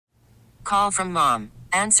Call from mom.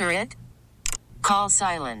 Answer it. Call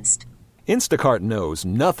silenced. Instacart knows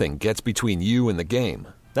nothing gets between you and the game.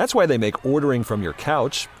 That's why they make ordering from your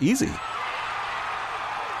couch easy.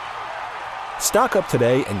 Stock up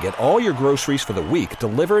today and get all your groceries for the week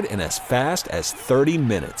delivered in as fast as 30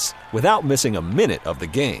 minutes without missing a minute of the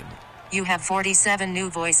game. You have 47 new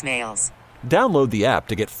voicemails. Download the app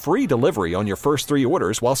to get free delivery on your first 3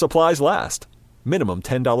 orders while supplies last. Minimum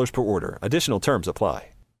 $10 per order. Additional terms apply.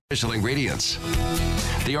 Special ingredients.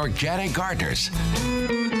 The Organic Gardeners.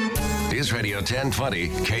 News Radio 1020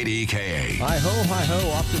 KDKA. Hi-ho,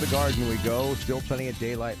 off to the garden we go. Still plenty of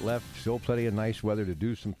daylight left. Still plenty of nice weather to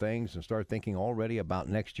do some things and start thinking already about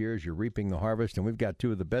next year as you're reaping the harvest. And we've got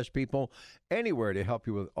 2 of the best people anywhere to help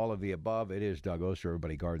you with all of the above. It is Doug Oster,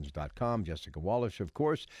 everybodygardens.com, Jessica Wallace, of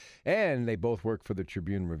course. And they both work for the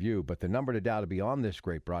Tribune Review. But the number to dial to be on this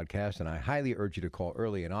great broadcast, and I highly urge you to call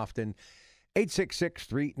early and often,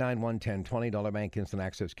 866-391-1020. Dollar Bank Instant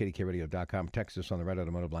Access, KDKRadio.com. Text us on the Red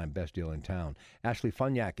Automotive Line. Best deal in town. Ashley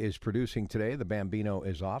Funyak is producing today. The Bambino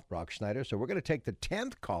is off. Brock Schneider. So we're going to take the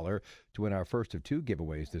 10th caller to win our first of 2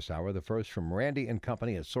 giveaways this hour. The first from Randy and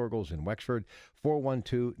Company at Sorgels in Wexford,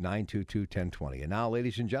 412-922-1020. And now,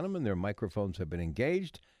 ladies and gentlemen, their microphones have been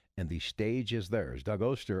engaged, and the stage is theirs. Doug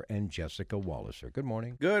Oster and Jessica Walliser. Good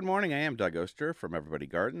morning. Good morning. I am Doug Oster from Everybody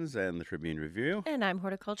Gardens and the Tribune Review. And I'm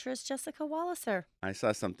horticulturist Jessica Walliser. I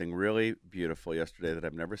saw something really beautiful yesterday that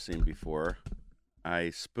I've never seen before. I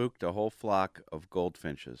spooked a whole flock of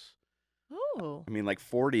goldfinches. Oh. I mean, like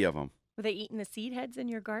 40 of them. Were they eating the seed heads in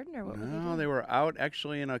your garden, or what were they doing? No, they were out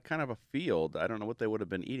actually in a kind of a field. I don't know what they would have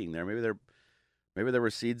been eating there. Maybe there were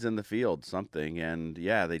seeds in the field, something. And,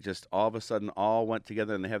 yeah, they just all of a sudden all went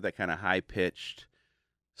together, and they have that kind of high-pitched,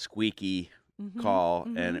 squeaky call,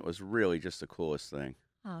 and it was really just the coolest thing.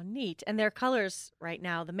 Oh, neat. And their colors right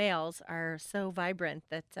now, the males, are so vibrant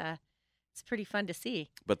that it's pretty fun to see.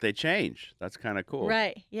 But they change. That's kind of cool.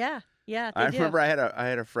 Right. Yeah. Yeah, they do. remember I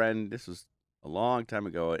had a friend, this was a long time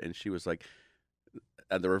ago, and she was like,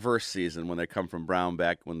 at the reverse season, when they come from brown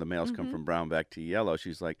back, when the males come from brown back to yellow,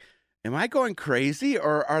 she's like, am I going crazy,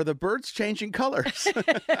 or are the birds changing colors?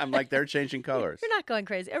 I'm like, they're changing colors. You're not going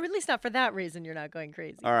crazy, or at least not for that reason. You're not going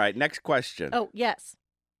crazy. All right, next question. Oh, yes.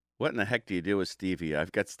 What in the heck do you do with stevia?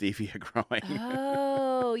 I've got stevia growing.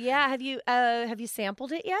 Oh, yeah. Have you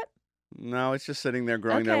sampled it yet? No, it's just sitting there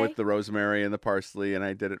growing there with the rosemary and the parsley, and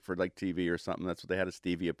I did it for like TV or something. That's what they had, a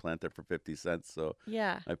stevia plant there for 50 cents, so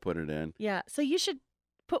yeah, I put it in. Yeah, so you should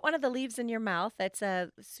put one of the leaves in your mouth. That's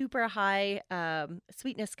a super high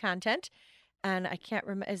sweetness content, and I can't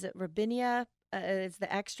remember. Is it Robinia? Is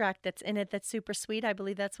the extract that's in it that's super sweet? I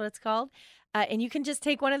believe that's what it's called. And you can just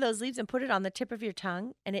take one of those leaves and put it on the tip of your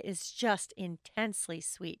tongue, and it is just intensely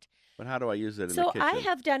sweet. But how do I use it in the So kitchen? I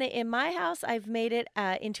have done it in my house. I've made it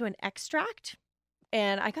into an extract.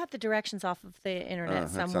 And I got the directions off of the internet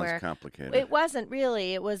somewhere. That sounds complicated. It wasn't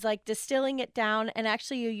really. It was like distilling it down. And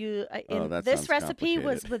actually, this recipe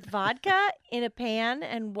was with vodka in a pan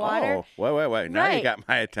and water. Oh, wait. Now you got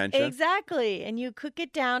my attention. Exactly. And you cook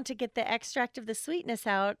it down to get the extract of the sweetness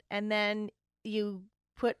out. And then you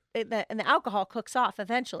put and the alcohol cooks off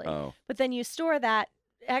eventually. Oh. But then you store that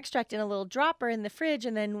extract in a little dropper in the fridge.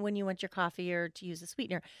 And then when you want your coffee or to use a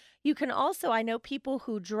sweetener, you can also, I know people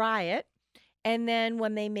who dry it. And then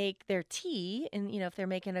when they make their tea, and if they're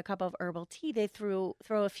making a cup of herbal tea, they throw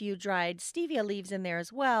a few dried stevia leaves in there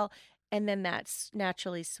as well, and then that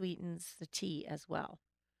naturally sweetens the tea as well.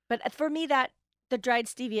 But for me, the dried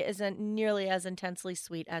stevia isn't nearly as intensely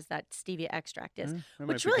sweet as that stevia extract is,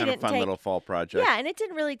 which really didn't fun take little fall project. Yeah, and it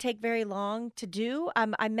didn't really take very long to do.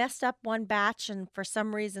 I messed up one batch, and for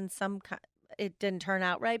some reason, it didn't turn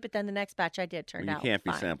out right, but then the next batch I did turn out fine. You can't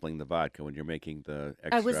be sampling the vodka when you're making the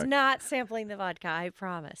extract. I was not sampling the vodka, I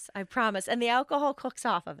promise. And the alcohol cooks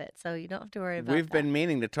off of it, so you don't have to worry about that. We've been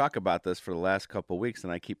meaning to talk about this for the last couple of weeks,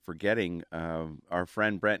 and I keep forgetting. Our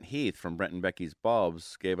friend Brent Heath from Brent and Becky's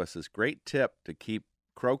Bulbs gave us this great tip to keep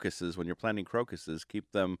crocuses, when you're planting crocuses,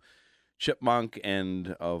 keep them chipmunk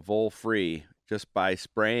and vole-free, just by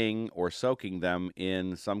spraying or soaking them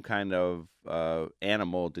in some kind of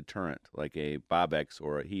animal deterrent, like a Bobex,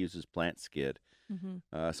 or he uses plant skid.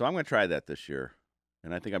 Mm-hmm. So I'm going to try that this year.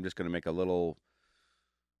 And I think I'm just going to make a little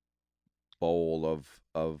bowl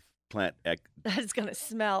of plant. That's going to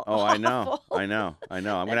smell awful. I know. I'm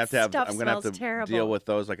going to have to terrible. deal with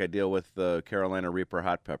those like I deal with the Carolina Reaper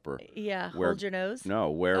hot pepper. Yeah, hold your nose?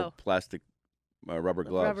 No, wear plastic rubber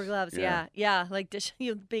gloves. Rubber gloves, yeah. Like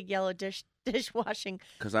big yellow dishwashing.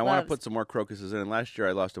 Because I want to put some more crocuses in. And last year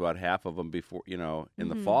I lost about half of them before, in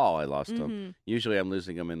the fall I lost them. Usually I'm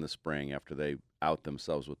losing them in the spring after they out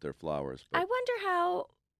themselves with their flowers. But I wonder how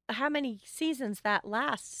how many seasons that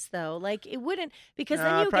lasts, though. Like, it wouldn't, because No,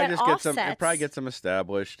 then it you probably get just gets offsets. them. It probably gets them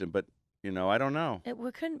established, but I don't know.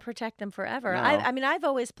 We couldn't protect them forever. No. I mean, I've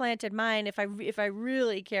always planted mine if I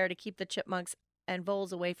really care to keep the chipmunks and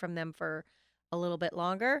voles away from them for a little bit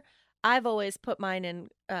longer. I've always put mine in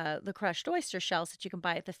the crushed oyster shells that you can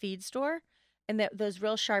buy at the feed store, and those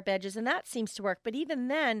real sharp edges, and that seems to work. But even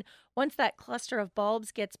then, once that cluster of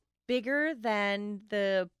bulbs gets bigger than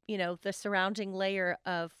the surrounding layer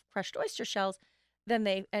of crushed oyster shells, then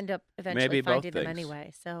they end up eventually Maybe both finding them things.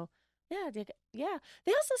 anyway. So. Yeah.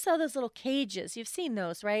 They also sell those little cages. You've seen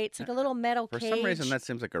those, right? It's like a little metal For cage. some reason, that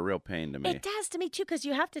seems like a real pain to me. It does to me too, because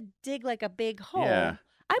you have to dig like a big hole. Yeah.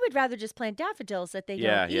 I would rather just plant daffodils that they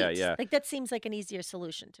Yeah, don't eat. yeah. Like, that seems like an easier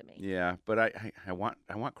solution to me. Yeah, but I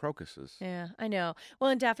want crocuses. Yeah, I know. Well,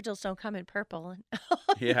 and daffodils don't come in purple and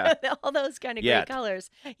Yeah. all those kind of Yet. great colors.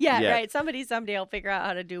 Yeah, Yet. right. Someday will figure out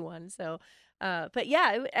how to do one. So, but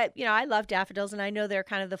yeah, I love daffodils, and I know they're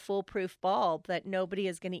kind of the foolproof bulb that nobody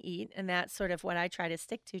is going to eat, and that's sort of what I try to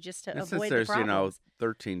stick to, just to And avoid since the there's problems.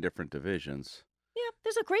 13 different divisions. Yeah,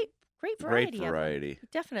 there's a great variety. Great variety. Of them.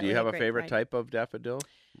 Definitely. Do you have a great favorite variety. type of daffodil?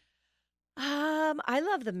 I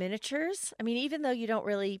love the miniatures. I mean, even though you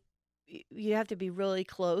have to be really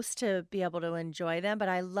close to be able to enjoy them, but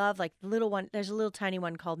I love like the little one. There's a little tiny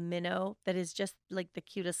one called Minnow that is just like the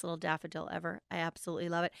cutest little daffodil ever. I absolutely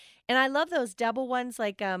love it. And I love those double ones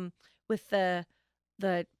like with the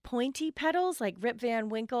pointy petals, like Rip Van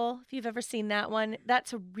Winkle. If you've ever seen that one,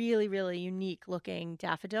 that's a really, really unique looking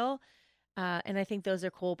daffodil. And I think those are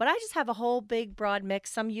cool. But I just have a whole big broad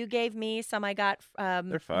mix. Some you gave me, some I got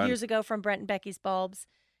They're fun. years ago from Brent and Becky's bulbs.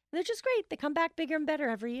 They're just great. They come back bigger and better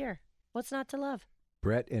every year. What's not to love?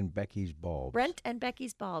 Brett and Becky's bulbs. Brent and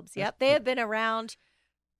Becky's bulbs. Yep. They have been around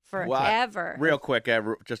forever. Real quick, I have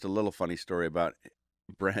just a little funny story about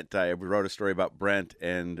Brent. I wrote a story about Brent,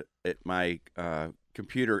 and my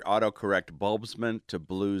computer autocorrect bulbsman to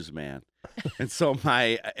bluesman. And so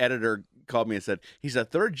my editor called me and said, he's a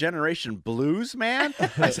third-generation blues man?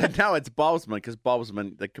 I said, no, it's bulbsman, because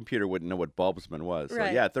bulbsman, the computer wouldn't know what bulbsman was. So,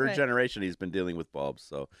 Right, yeah, third right. generation, he's been dealing with bulbs.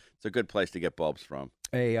 So it's a good place to get bulbs from.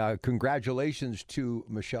 Congratulations to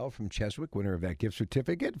Michelle from Cheswick, winner of that gift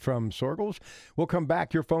certificate from Sorgels. We'll come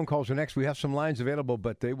back. Your phone calls are next. We have some lines available,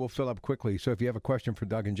 but they will fill up quickly. So if you have a question for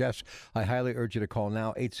Doug and Jess, I highly urge you to call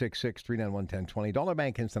now, 866-391-1020. Dollar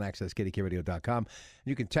Bank Instant Access, KDKRadio.com.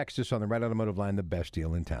 You can text us on the Red Automotive line, the best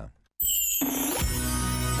deal in town.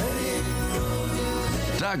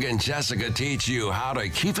 Doug and Jessica teach you how to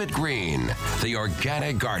keep it green. The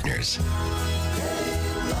Organic Gardeners.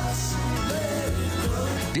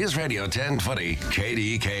 News Radio 1020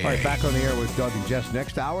 KDKA. All right, back on the air with Doug and Jess.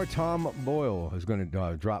 Next hour, Tom Boyle is going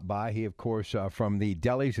to drop by. He, of course, from the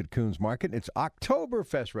delis at Coons Market. It's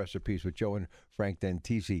Oktoberfest recipes with Joe and Frank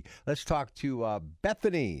Dentisi. Let's talk to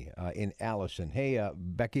Bethany in Allison. Hey,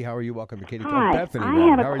 Becky, how are you? Welcome to Katie. Hi, Bethany, I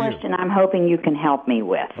have how a are question I'm hoping you can help me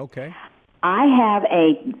with. you? Okay. I have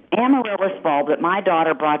a amaryllis bulb that my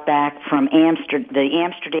daughter brought back from the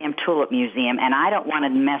Amsterdam Tulip Museum, and I don't want to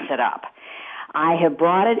mess it up. I have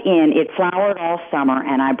brought it in. It flowered all summer,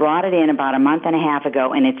 and I brought it in about a month and a half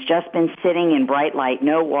ago, and it's just been sitting in bright light,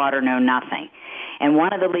 no water, no nothing. And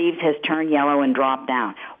one of the leaves has turned yellow and dropped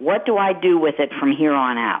down. What do I do with it from here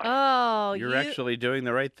on out? Oh, You're actually doing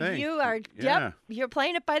the right thing. You are. Yeah. Yep. You're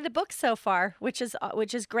playing it by the book so far, which is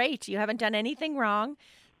great. You haven't done anything wrong.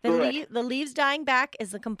 Good. The leaves dying back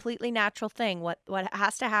is a completely natural thing. What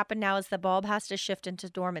has to happen now is the bulb has to shift into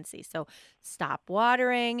dormancy. So stop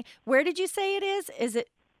watering. Where did you say it is?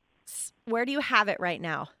 Where do you have it right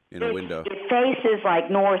now? In a window. It faces like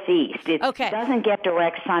northeast. It Okay. doesn't get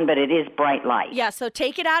direct sun, but it is bright light. Yeah, so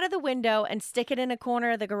take it out of the window and stick it in a corner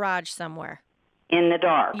of the garage somewhere. In the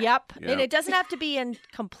dark. Yep. Yeah. And it doesn't have to be in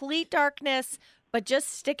complete darkness, but just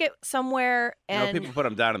stick it somewhere and People put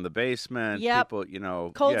them down in the basement. Yep.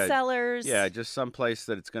 People, cold yeah, cellars. Yeah, just someplace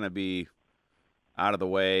that it's going to be out of the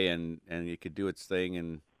way, and it could do its thing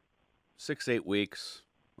in 6-8 weeks.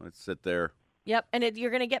 Let it sit there. Yep. And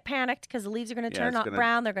you're going to get panicked because the leaves are going to Yeah, turn it's gonna-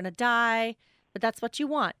 brown. They're going to die. But that's what you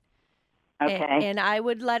want. Okay. And I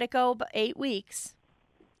would let it go 8 weeks.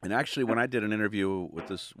 And actually, when I did an interview with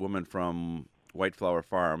this woman from White Flower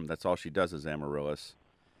Farm, that's all she does is amaryllis.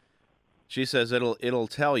 She says it'll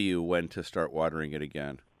tell you when to start watering it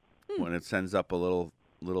again, when it sends up a little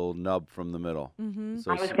nub from the middle. Mm-hmm.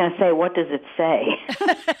 So I was going to say, what does it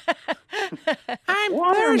say? I'm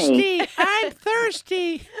Water me. thirsty. I'm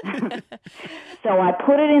thirsty. So I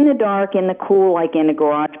put it in the dark, in the cool, like in the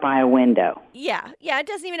garage by a window. Yeah, it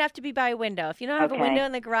doesn't even have to be by a window. If you don't have a Okay. window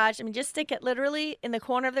in the garage, I mean, just stick it literally in the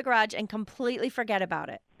corner of the garage and completely forget about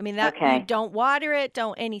it. I mean, that Okay. you don't water it,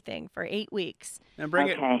 don't anything for 8 weeks. And bring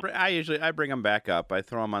Okay. it. I bring them back up. I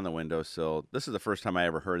throw them on the windowsill. This is the first time I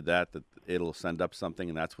ever heard that it'll send up something,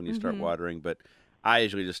 and that's when you start watering. But I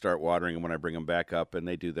usually just start watering them when I bring them back up, and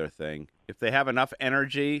they do their thing. If they have enough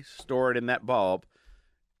energy stored in that bulb,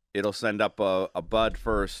 it'll send up a bud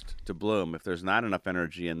first to bloom. If there's not enough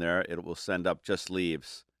energy in there, it will send up just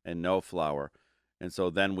leaves and no flower. And so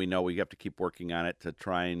then we know we have to keep working on it to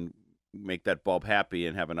try and make that bulb happy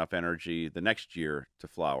and have enough energy the next year to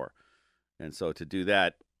flower. And so to do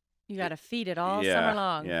that, You got to feed it all summer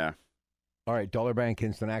long. Yeah. All right, Dollar Bank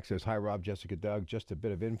Instant Access. Hi, Rob, Jessica, Doug. Just a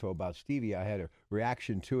bit of info about stevia. I had a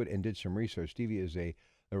reaction to it and did some research. Stevia is a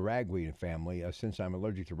ragweed family. Since I'm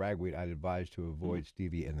allergic to ragweed, I'd advise to avoid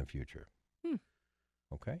stevia in the future.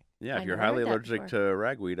 Okay? Yeah, if I you're never heard highly that allergic before. to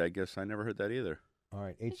ragweed, I guess I never heard that either. All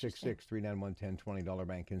right, 866-391-1020, Dollar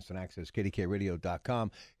Bank Instant Access,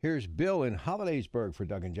 kdkradio.com. Here's Bill in Hollidaysburg for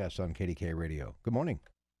Doug and Jess on KDK Radio. Good morning.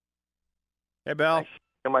 Hey, Bill.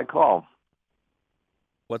 My call.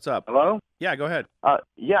 What's up? Hello? Yeah, go ahead.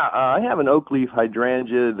 I have an oak leaf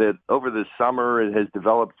hydrangea that over the summer it has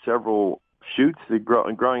developed several shoots that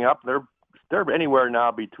growing up. They're anywhere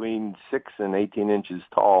now between 6 and 18 inches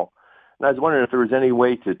tall. And I was wondering if there was any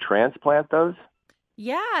way to transplant those.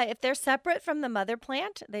 Yeah, if they're separate from the mother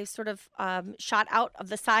plant, they've sort of shot out of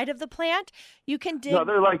the side of the plant, you can dig. No,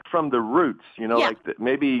 they're like from the roots, like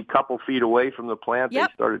maybe a couple feet away from the plant they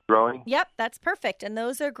started growing. Yep, that's perfect. And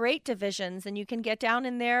those are great divisions. And you can get down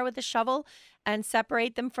in there with a shovel and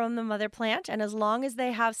separate them from the mother plant. And as long as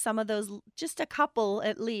they have some of those, just a couple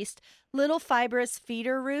at least, little fibrous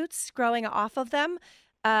feeder roots growing off of them,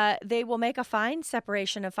 they will make a fine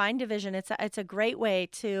separation, a fine division. It's a great way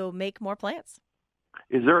to make more plants.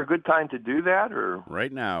 Is there a good time to do that, or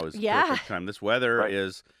right now is the Yeah. perfect time? This weather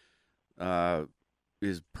is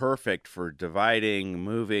perfect for dividing,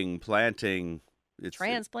 moving, planting,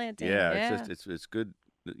 Transplanting. Yeah, it's good.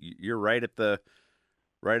 You're right at the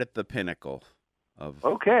pinnacle of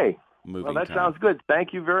moving. Well, that time. sounds good.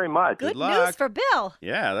 Thank you very much. Good luck. news for Bill.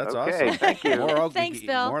 Yeah, that's Okay, awesome. thank you. Thanks,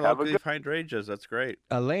 Bill. More Have a oak leaf hydrangeas. That's great.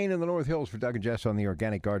 Elaine in the North Hills for Doug and Jess on the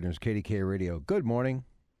Organic Gardeners, KDK Radio. Good morning.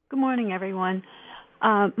 Good morning, everyone.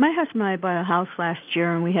 My husband and I bought a house last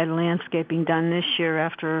year, and we had landscaping done this year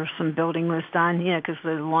after some building was done, because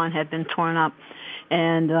the lawn had been torn up.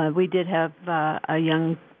 And we did have a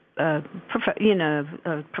young,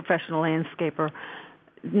 professional landscaper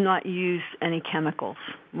not use any chemicals.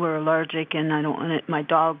 We're allergic, and I don't want my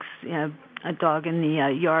dog's, a dog in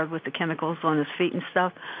the yard with the chemicals on his feet and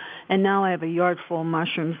stuff. And now I have a yard full of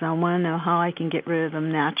mushrooms, and I want to know how I can get rid of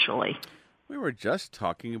them naturally. We were just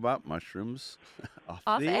talking about mushrooms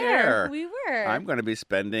Off the air. air. We were. I'm going to be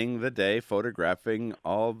spending the day photographing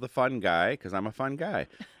all the fun guy, because I'm a fun guy,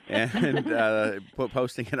 and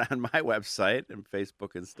posting it on my website and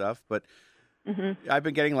Facebook and stuff. But I've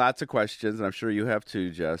been getting lots of questions, and I'm sure you have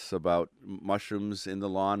too, Jess, about mushrooms in the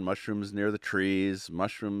lawn, mushrooms near the trees,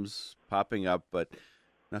 mushrooms popping up, but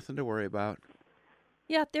nothing to worry about.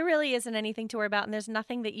 Yeah, there really isn't anything to worry about, and there's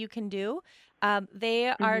nothing that you can do. They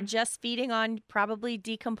are just feeding on probably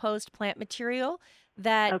decomposed plant material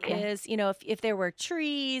that is, if there were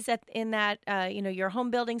trees in that, your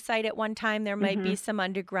home building site at one time, there might be some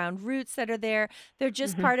underground roots that are there. They're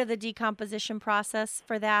just part of the decomposition process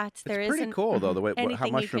for that. It's pretty cool, though, the way how anything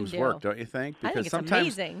you mushrooms can work, do. don't you think? I think it's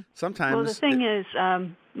amazing. Sometimes. Well, the thing is,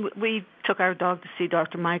 we took our dog to see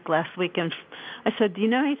Dr. Mike last week, and I said, do you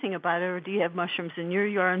know anything about it, or do you have mushrooms in your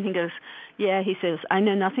yard? And he goes, yeah. He says, I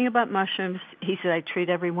know nothing about mushrooms. He said, I treat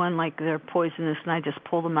everyone like they're poisonous, and I just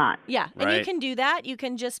pull them out. Yeah, and you can do that. You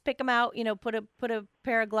can just pick them out, put a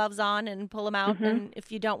pair of gloves on and pull them out, and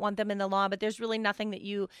if you don't want them in the lawn. But there's really nothing that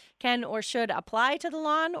you can or should apply to the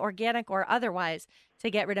lawn, organic or otherwise, to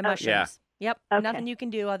get rid of mushrooms. Yeah. Yep, nothing you can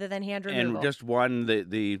do other than hand removal. And just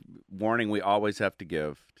the warning we always have to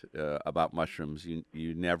give about mushrooms. You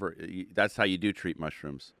never. That's how you do treat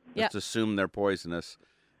mushrooms. Just assume they're poisonous.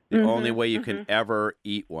 The only way you can ever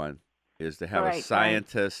eat one is to have a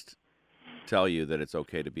scientist tell you that it's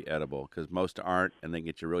okay to be edible, because most aren't, and they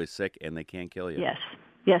get you really sick, and they can kill you.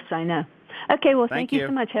 Yes, I know. Okay, well, thank you you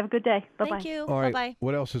so much. Have a good day. Bye-bye. Thank you. All right. Bye-bye.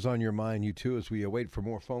 What else is on your mind, you two, as we wait for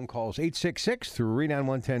more phone calls?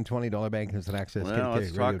 866-391-1020, Dollar Bank Instant Access. Well,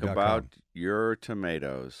 let's talk about your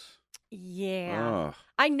tomatoes. Yeah. Ugh.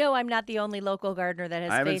 I know I'm not the only local gardener that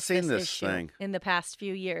has I haven't faced seen this this issue thing. in the past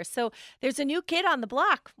few years. So there's a new kid on the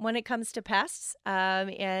block when it comes to pests,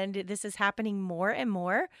 and this is happening more and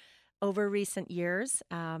more over recent years.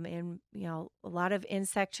 And a lot of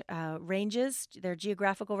insect ranges, their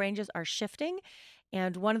geographical ranges are shifting.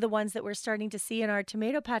 And one of the ones that we're starting to see in our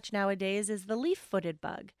tomato patch nowadays is the leaf-footed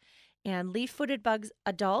bug. And leaf-footed bugs,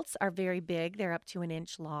 adults, are very big. They're up to an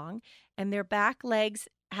inch long, and their back legs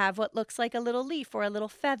have what looks like a little leaf or a little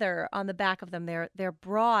feather on the back of them. They're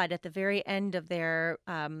broad at the very end of their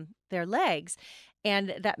legs,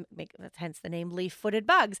 and that's hence the name leaf-footed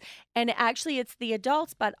bugs. And actually, it's the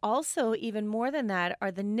adults, but also even more than that are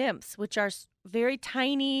the nymphs, which are very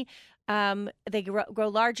tiny. They grow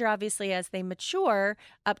larger, obviously, as they mature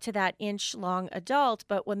up to that inch-long adult.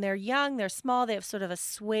 But when they're young, they're small. They have sort of a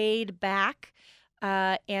swayed back,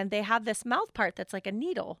 and they have this mouth part that's like a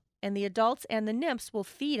needle. And the adults and the nymphs will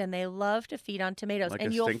feed, and they love to feed on tomatoes. Like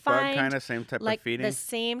and a you'll stink find bug kind of, same type like of feeding? the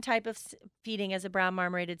same type of feeding as a brown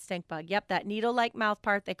marmorated stink bug. Yep, that needle-like mouth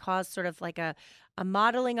part. They cause sort of like a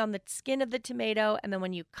mottling on the skin of the tomato, and then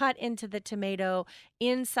when you cut into the tomato,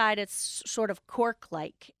 inside it's sort of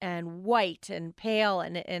cork-like and white and pale,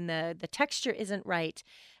 and the texture isn't right,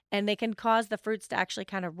 and they can cause the fruits to actually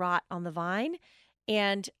kind of rot on the vine.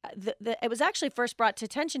 And it was actually first brought to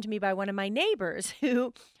attention to me by one of my neighbors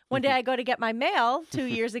who one day I go to get my mail 2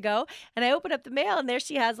 years ago, and I open up the mail, and there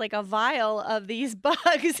she has like a vial of these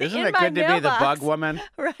bugs Isn't in it my good to be the mailbox. bug woman?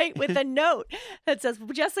 Right, with a note that says,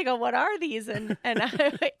 Jessica, what are these? And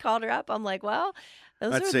I called her up. I'm like, well,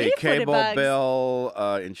 those Let's are see, leaf-footed cable bugs. bill,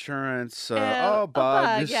 insurance, A bug,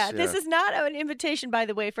 bugs. yeah. This is not an invitation, by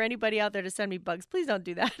the way, for anybody out there to send me bugs. Please don't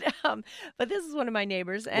do that. But this is one of my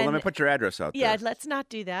neighbors. Well, let me put your address out there. Yeah, let's not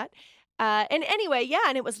do that. And anyway, yeah,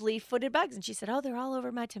 and it was leaf-footed bugs. And she said, oh, they're all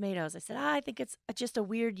over my tomatoes. I said, I think it's just a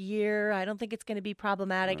weird year. I don't think it's going to be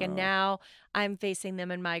problematic. And now I'm facing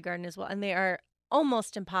them in my garden as well. And they are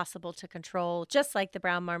almost impossible to control, just like the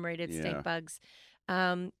brown marmorated stink bugs.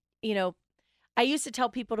 I used to tell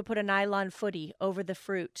people to put a nylon footy over the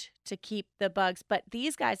fruit to keep the bugs, but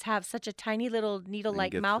these guys have such a tiny little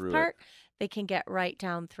needle-like mouth part, they can get right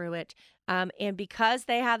down through it. And because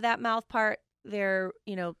they have that mouth part, there's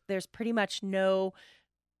pretty much no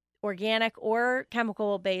organic or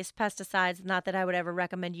chemical-based pesticides, not that I would ever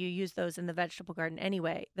recommend you use those in the vegetable garden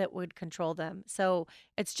anyway, that would control them. So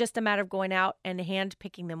it's just a matter of going out and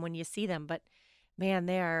hand-picking them when you see them. But, man,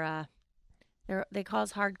 they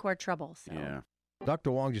cause hardcore trouble. So. Yeah.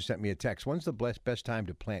 Dr. Wong just sent me a text. When's the best time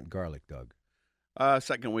to plant garlic, Doug?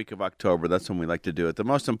 Second week of October. That's when we like to do it. The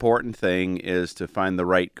most important thing is to find the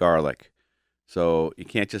right garlic. So you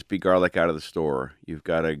can't just be garlic out of the store. You've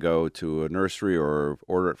got to go to a nursery or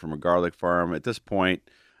order it from a garlic farm. At this point,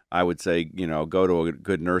 I would say, go to a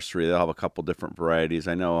good nursery. They'll have a couple different varieties.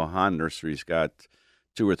 I know Han Nursery's got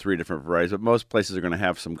 2 or 3 different varieties, but most places are going to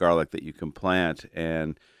have some garlic that you can plant.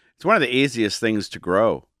 And it's one of the easiest things to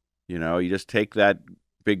grow. You just take that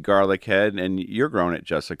big garlic head, and you're growing it,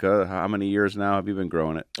 Jessica. How many years now have you been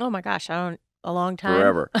growing it? Oh, my gosh. A long time.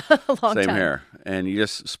 Forever. A long Same time. here. And you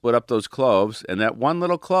just split up those cloves, and that one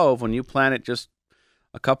little clove, when you plant it just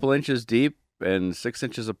a couple inches deep and 6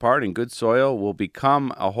 inches apart in good soil, will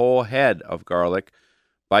become a whole head of garlic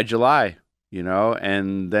by July,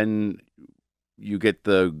 and then you get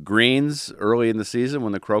the greens early in the season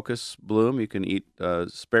when the crocus bloom. You can eat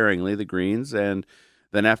sparingly the greens, and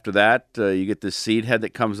then after that, you get this seed head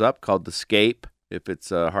that comes up called the scape, if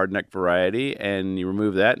it's a hardneck variety, and you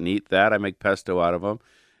remove that and eat that. I make pesto out of them.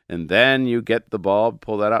 And then you get the bulb,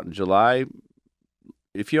 pull that out in July.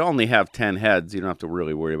 If you only have 10 heads, you don't have to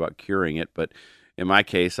really worry about curing it. But in my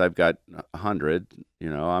case, I've got 100.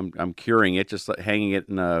 I'm curing it, just hanging it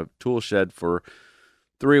in a tool shed for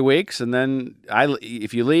 3 weeks. And then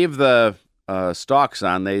if you leave the stalks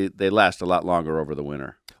on, they last a lot longer over the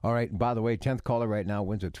winter. All right. By the way, 10th caller right now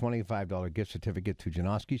wins a $25 gift certificate to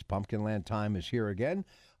Janoski's. Pumpkinland time is here again.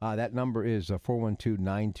 That number is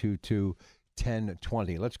 412-922-1020.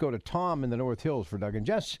 Let's go to Tom in the North Hills for Doug and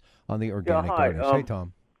Jess on the Organic Gardens. Hey,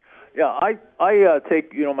 Tom. Yeah, I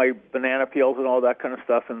take, my banana peels and all that kind of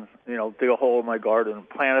stuff and, dig a hole in my garden and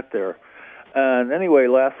plant it there. And anyway,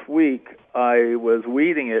 last week I was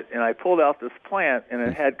weeding it, and I pulled out this plant, and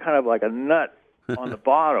it had kind of like a nut on the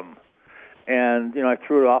bottom. And, I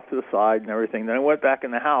threw it off to the side and everything. Then I went back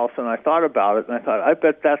in the house, and I thought about it, and I thought, I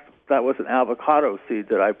bet that was an avocado seed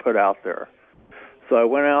that I put out there. So I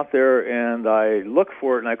went out there, and I looked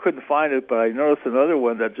for it, and I couldn't find it, but I noticed another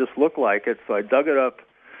one that just looked like it. So I dug it up,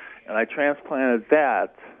 and I transplanted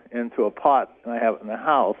that into a pot, and I have it in the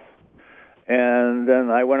house. And then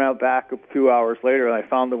I went out back a few hours later, and I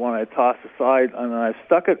found the one I tossed aside, and I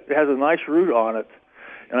stuck it. It has a nice root on it,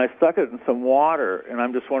 and I stuck it in some water. And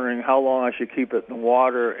I'm just wondering how long I should keep it in the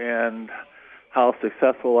water, and how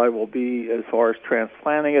successful I will be as far as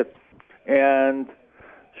transplanting it, and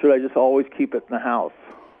should I just always keep it in the house?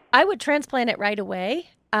 I would transplant it right away.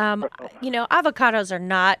 Avocados are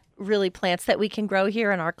not really plants that we can grow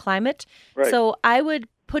here in our climate. Right. So I would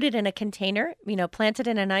put it in a container, plant it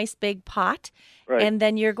in a nice big pot. Right. And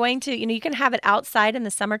then you're going to, you can have it outside in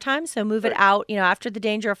the summertime. So move it out, after the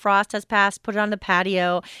danger of frost has passed, put it on the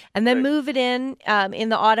patio, and then move it in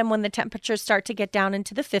the autumn when the temperatures start to get down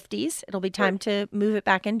into the 50s. It'll be time to move it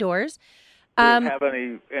back indoors. Does it have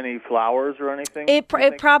any flowers or anything? It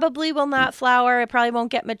probably will not flower. It probably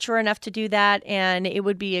won't get mature enough to do that, and it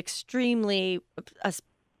would be extremely a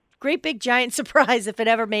great big giant surprise if it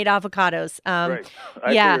ever made avocados. Right. I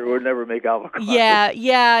figured it would never make avocados.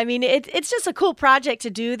 Yeah. I mean, it's just a cool project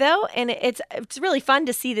to do, though, and it's really fun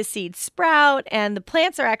to see the seeds sprout, and the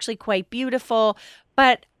plants are actually quite beautiful,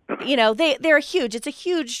 but they're huge. It's a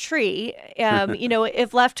huge tree,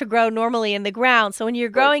 if left to grow normally in the ground. So when you're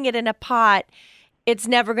growing it in a pot, it's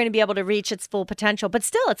never going to be able to reach its full potential. But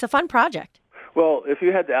still, it's a fun project. Well, if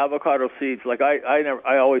you had the avocado seeds, like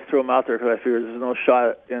I always threw them out there because I figured there's no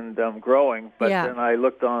shot in them growing. But then I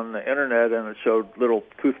looked on the internet and it showed little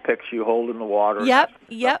toothpicks you hold in the water.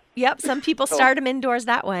 Yep. Some people start them indoors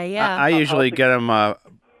that way. Yeah. I usually get them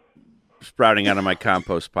sprouting out of my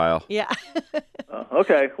compost pile. Yeah.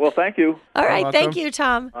 Okay. Well, thank you. All right. Thank you,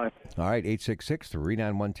 Tom. All right.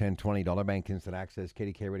 866-391-1020. Dollar Bank Instant Access,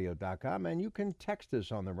 KDKRadio.com. And you can text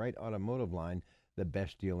us on the Right Automotive line, the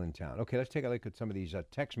best deal in town. Okay, let's take a look at some of these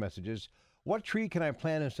text messages. What tree can I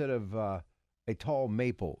plant instead of a tall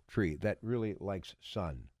maple tree that really likes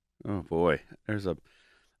sun? Oh, boy. There's a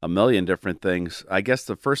million different things. I guess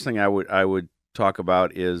the first thing I would talk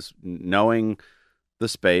about is knowing the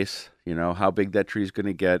space, how big that tree is going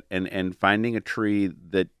to get, and finding a tree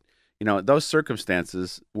that, those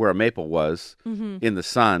circumstances where a maple was in the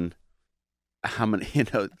sun, how many,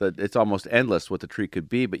 it's almost endless what the tree could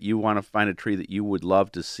be, but you want to find a tree that you would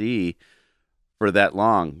love to see for that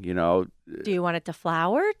long, Do you want it to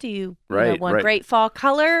flower? Do you, want great fall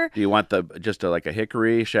color? Do you want like a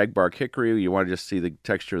hickory, shagbark hickory? You want to just see the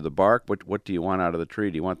texture of the bark? What do you want out of the tree?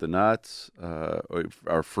 Do you want the nuts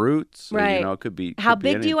or fruits? Right. Or, it could be. How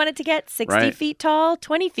big do you want it to get? 60 feet tall,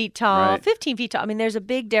 20 feet tall, 15 feet tall? I mean, there's a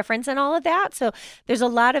big difference in all of that. So there's a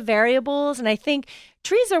lot of variables. And I think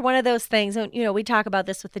trees are one of those things. And, we talk about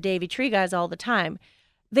this with the Davy Tree guys all the time.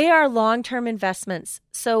 They are long-term investments,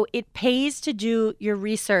 so it pays to do your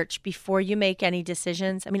research before you make any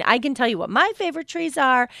decisions. I mean, I can tell you what my favorite trees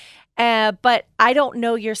are, but I don't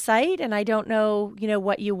know your site, and I don't know,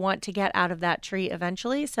 what you want to get out of that tree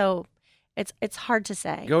eventually. So it's hard to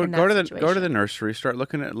say. Go to the nursery, start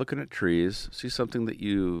looking at trees, see something that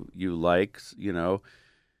you like.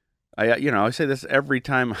 I say this every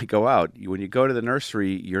time I go out. When you go to the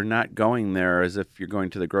nursery, you're not going there as if you're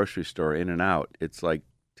going to the grocery store, in and out. It's like,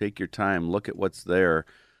 take your time, look at what's there,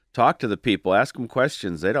 talk to the people, ask them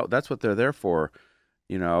questions. That's what they're there for,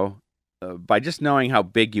 by just knowing how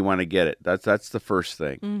big you want to get it. That's the first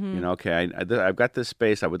thing. Okay, I've got this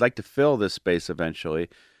space. I would like to fill this space eventually.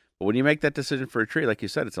 But when you make that decision for a tree, like you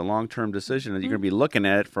said, it's a long-term decision, and you're going to be looking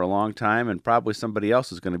at it for a long time, and probably somebody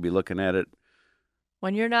else is going to be looking at it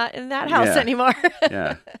when you're not in that house anymore.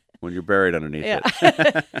 Yeah, when you're buried underneath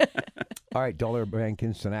it. All right, Dollar Bank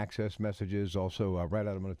Instant Access messages, also right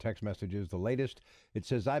out of the text messages. The latest, it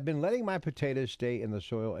says, I've been letting my potatoes stay in the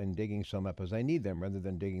soil and digging some up as I need them rather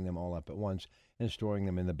than digging them all up at once and storing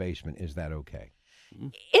them in the basement. Is that okay?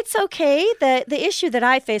 It's okay. The issue that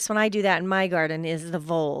I face when I do that in my garden is the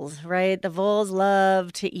voles, right? The voles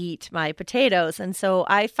love to eat my potatoes. And so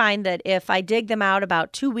I find that if I dig them out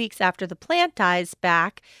about 2 weeks after the plant dies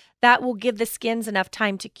back, that will give the skins enough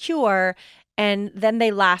time to cure, and then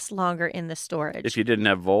they last longer in the storage. If you didn't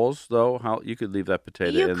have voles, though, how you could leave that potato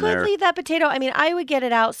in there? You could leave that potato. I mean, I would get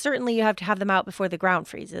it out. Certainly, you have to have them out before the ground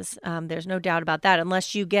freezes. There's no doubt about that,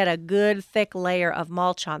 unless you get a good thick layer of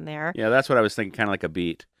mulch on there. Yeah, that's what I was thinking, kind of like a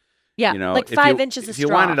beet. Yeah, like 5 inches of straw. If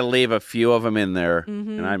you wanted to leave a few of them in there,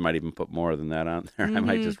 and I might even put more than that on there, I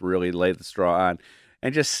might just really lay the straw on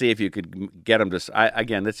and just see if you could get them to.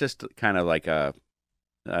 Again, it's just kind of like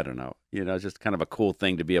I don't know. It's just kind of a cool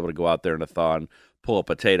thing to be able to go out there in a thaw and pull a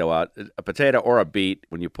potato out. A potato or a beet,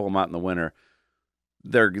 when you pull them out in the winter,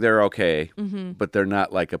 they're okay, but they're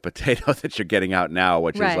not like a potato that you're getting out now,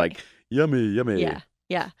 which is like yummy.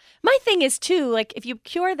 Yeah. My thing is, too, like if you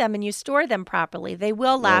cure them and you store them properly, they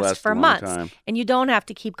will last for a long months. time. And you don't have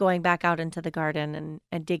to keep going back out into the garden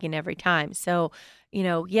and digging every time. So,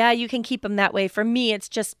 yeah, you can keep them that way. For me, it's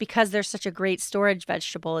just because they're such a great storage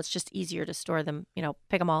vegetable, it's just easier to store them,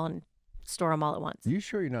 pick them all and store them all at once. You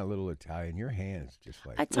sure you're not a little Italian? Your hands just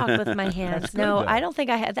like... I talk with my hands. That's No, good, though. I don't think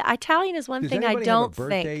I have. Italian is one thing I Does don't anybody have a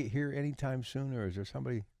birthday think. here anytime soon, or is there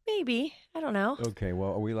somebody... Maybe. I don't know. Okay,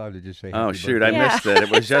 well, are we allowed to just say Oh, happy shoot, birthday? I missed it. It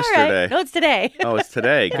was It's all right. yesterday. No, it's today. Oh, it's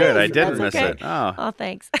today. Good. I did That's miss okay. it. Oh. Oh,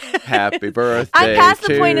 thanks. Happy birthday I'm past the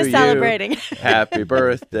to point of you. celebrating. Happy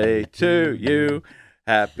birthday to you.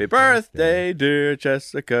 Happy birthday, dear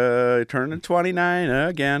Jessica. Turning 29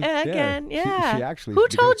 again. Again, She yeah. actually... Who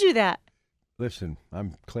told you that? Listen,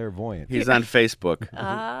 I'm clairvoyant. He's on Facebook. No,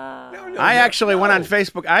 I actually went on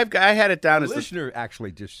Facebook. I had it down The as listener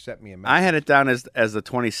actually just sent me a message. I had it down as the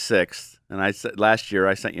 26th, and I said last year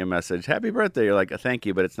I sent you a message, "Happy birthday." You're like, "Thank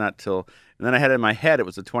you," but it's not till. And then I had it in my head it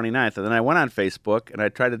was the 29th, and then I went on Facebook and I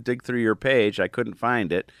tried to dig through your page. I couldn't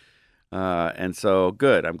find it, and so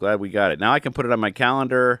good. I'm glad we got it. Now I can put it on my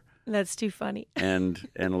calendar. That's too funny. And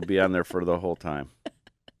it'll be on there for the whole time.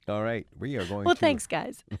 All right, we are going. Well, to... thanks,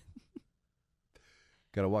 guys.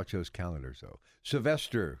 Got to watch those calendars, though.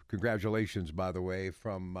 Sylvester, congratulations, by the way,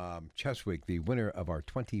 from Cheswick, the winner of our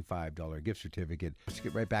 $25 gift certificate. Let's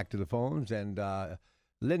get right back to the phones. And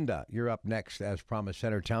Linda, you're up next, as promised,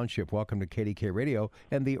 Center Township. Welcome to KDK Radio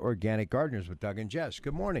and the Organic Gardeners with Doug and Jess.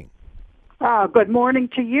 Good morning. Good morning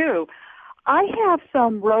to you. I have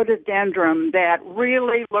some rhododendron that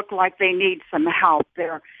really look like they need some help.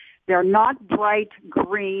 They're not bright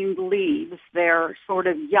green leaves. They're sort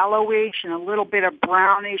of yellowish and a little bit of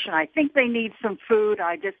brownish, and I think they need some food.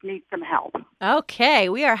 I just need some help. Okay,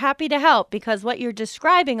 we are happy to help because what you're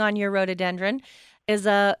describing on your rhododendron is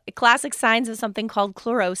a classic signs of something called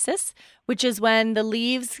chlorosis, which is when the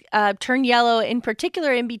leaves turn yellow, in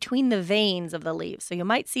particular in between the veins of the leaves. So you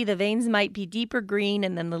might see the veins might be deeper green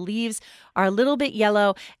and then the leaves are a little bit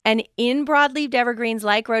yellow. And in broadleaved evergreens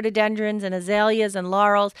like rhododendrons and azaleas and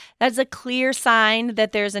laurels, that's a clear sign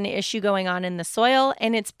that there's an issue going on in the soil.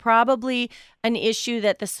 And it's probably an issue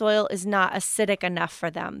that the soil is not acidic enough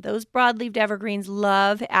for them. Those broadleaved evergreens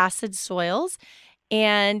love acid soils.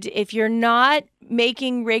 And if you're not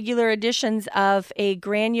making regular additions of a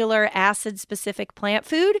granular acid-specific plant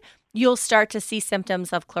food, you'll start to see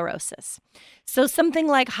symptoms of chlorosis. So something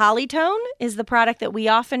like Hollytone is the product that we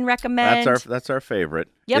often recommend. That's our favorite.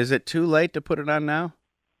 Yep. Is it too late to put it on now?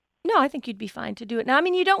 No, I think you'd be fine to do it now. I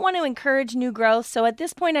mean, you don't want to encourage new growth, so at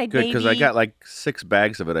this point, I'd Good, maybe... because I got like 6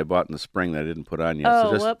 bags of it I bought in the spring that I didn't put on yet. Oh,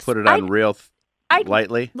 so just whoops. put it on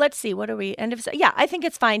lightly. Let's see, what are we? Yeah, I think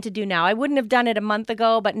it's fine to do now. I wouldn't have done it a month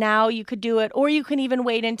ago, but now you could do it, or you can even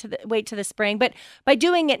wait to the spring. But by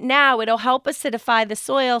doing it now, it'll help acidify the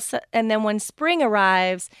soil, and then when spring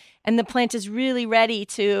arrives and the plant is really ready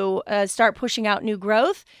to start pushing out new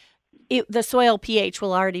growth, the soil pH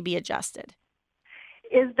will already be adjusted.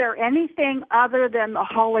 Is there anything other than the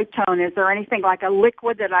Hollytone? Is there anything like a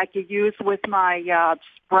liquid that I could use with my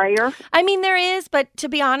sprayer? I mean, there is, but to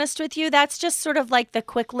be honest with you, that's just sort of like the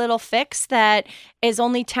quick little fix that is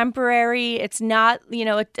only temporary. It's not,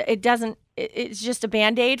 it's just a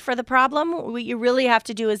Band-Aid for the problem. What you really have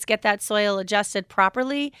to do is get that soil adjusted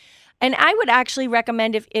properly. And I would actually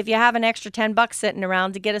recommend if you have an extra $10 sitting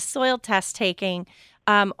around to get a soil test taking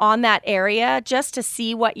on that area just to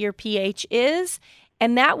see what your pH is.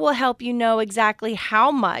 And that will help you know exactly how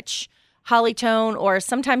much Hollytone, or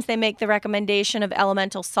sometimes they make the recommendation of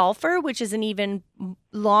elemental sulfur, which is an even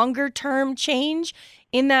longer term change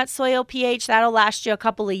in that soil pH. That'll last you a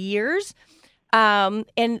couple of years.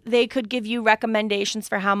 And they could give you recommendations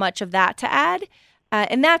for how much of that to add.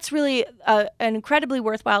 And that's really an incredibly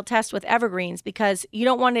worthwhile test with evergreens because you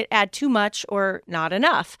don't want to add too much or not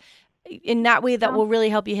enough. In that way, that will really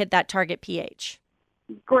help you hit that target pH.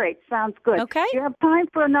 Great. Sounds good. Okay. Do you have time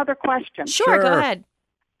for another question? Sure. Go ahead.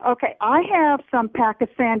 Okay. I have some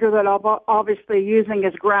Pachysandra that I'm obviously using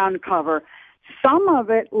as ground cover. Some of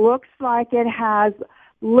it looks like it has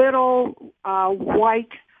little white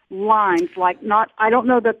lines, I don't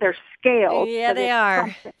know that they're scales. Yeah, they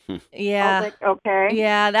are. Yeah. Okay.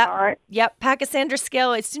 Yeah. All right. Yep. Pachysandra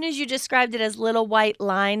scale. As soon as you described it as little white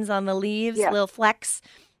lines on the leaves, little flecks,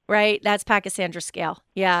 right? That's Pachysandra scale.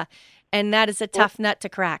 Yeah. And that is a tough nut to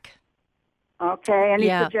crack. Okay. Any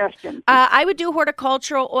suggestions? I would do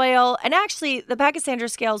horticultural oil. And actually, the Pachysandra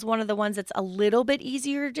scale is one of the ones that's a little bit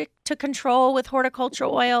easier to control with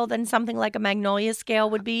horticultural oil than something like a magnolia scale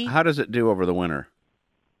would be. How does it do over the winter?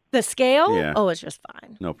 The scale? Yeah. Oh, it's just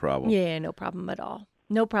fine. No problem. Yeah, no problem at all.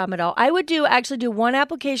 No problem at all. I would actually do one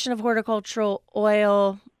application of horticultural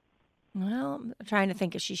oil. Well, I'm trying to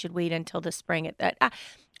think if she should wait until the spring.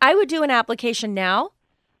 I would do an application now.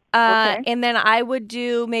 And then I would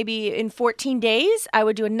do maybe in 14 days, I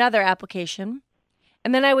would do another application.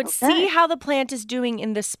 And then I would see how the plant is doing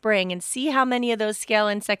in the spring and see how many of those scale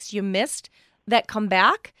insects you missed that come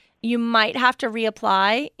back. You might have to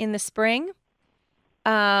reapply in the spring.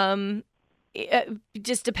 It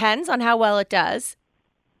just depends on how well it does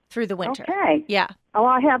through the winter. Okay. Yeah. Oh,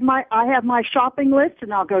 I have my shopping list,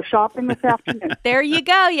 and I'll go shopping this afternoon. There you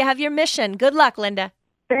go. You have your mission. Good luck, Linda.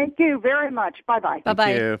 Thank you very much. Bye-bye. Bye-bye.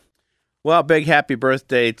 Thank you. Well, big happy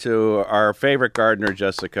birthday to our favorite gardener,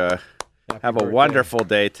 Jessica. Have a wonderful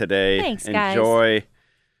day today. Thanks, guys. Enjoy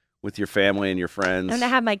with your family and your friends. I'm going to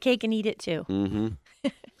have my cake and eat it, too. Mm-hmm.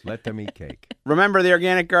 Let them eat cake. Remember, the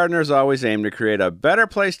organic gardeners always aim to create a better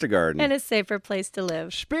place to garden. And a safer place to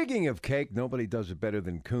live. Speaking of cake, nobody does it better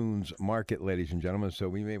than Coon's Market, ladies and gentlemen. So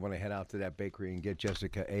we may want to head out to that bakery and get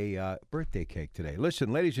Jessica a birthday cake today.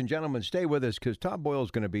 Listen, ladies and gentlemen, stay with us because Tom Boyle's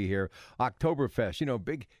going to be here. Oktoberfest, you know,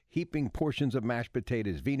 big heaping portions of mashed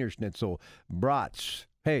potatoes, Wiener Schnitzel, brats.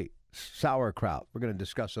 Hey, sauerkraut. We're going to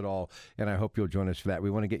discuss it all, and I hope you'll join us for that. We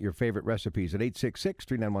want to get your favorite recipes at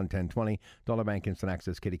 866-391-1020, Dollar Bank Instant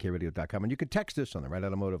Access, KDKRadio.com, and you can text us on the Right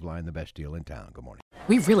Automotive line, the best deal in town. Good morning.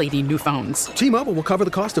 We really need new phones. T-Mobile will cover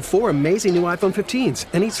the cost of 4 amazing new iPhone 15s,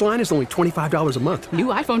 and each line is only $25 a month. New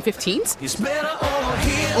iPhone 15s? It's better over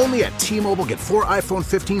here. Only at T-Mobile, get 4 iPhone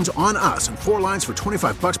 15s on us and 4 lines for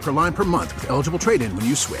 $25 per line per month with eligible trade-in when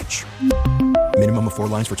you switch. Minimum of 4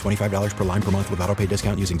 lines for $25 per line per month with autopay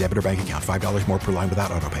discount using debit or bank account. $5 more per line without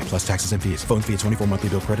autopay, plus taxes and fees. Phone fee at 24 monthly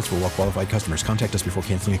bill credits for well-qualified customers. Contact us before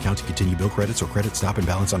canceling account to continue bill credits or credit stop and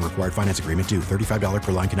balance on required finance agreement due. $35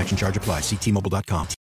 per line connection charge applies. See T-Mobile.com.